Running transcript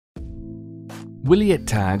Wiliot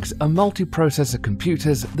tags are multiprocessor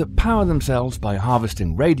computers that power themselves by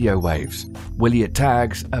harvesting radio waves. Wiliot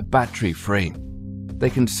tags are battery-free. They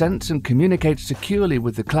can sense and communicate securely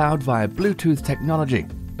with the cloud via Bluetooth technology,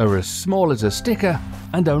 are as small as a sticker,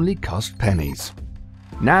 and only cost pennies.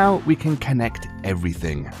 Now we can connect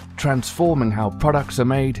everything, transforming how products are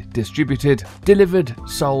made, distributed, delivered,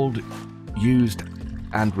 sold, used,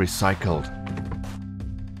 and recycled.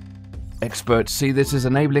 Experts see this as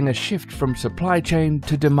enabling a shift from supply chain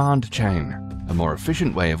to demand chain, a more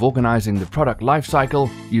efficient way of organizing the product lifecycle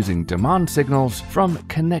using demand signals from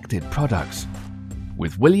connected products.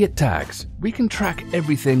 With Wiliot tags, we can track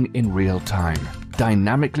everything in real time,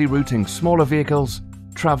 dynamically routing smaller vehicles,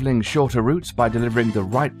 traveling shorter routes by delivering the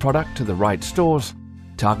right product to the right stores,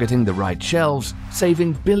 targeting the right shelves,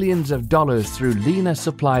 saving billions of dollars through leaner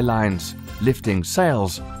supply lines, lifting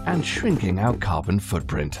sales, and shrinking our carbon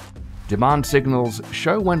footprint. Demand signals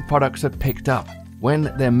show when products are picked up,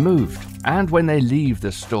 when they're moved, and when they leave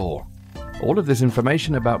the store. All of this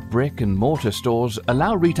information about brick and mortar stores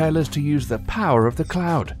allow retailers to use the power of the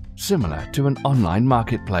cloud, similar to an online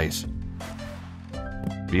marketplace.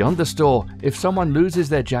 Beyond the store, if someone loses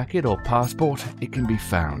their jacket or passport, it can be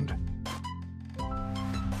found.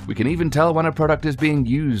 We can even tell when a product is being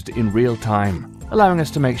used in real time, allowing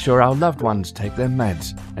us to make sure our loved ones take their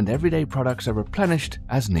meds and everyday products are replenished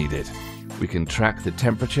as needed. We can track the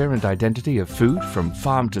temperature and identity of food from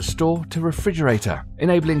farm to store to refrigerator,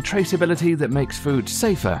 enabling traceability that makes food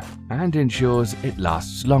safer and ensures it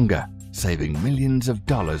lasts longer, saving millions of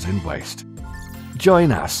dollars in waste.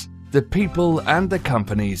 Join us, the people and the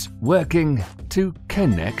companies working to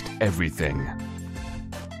connect everything.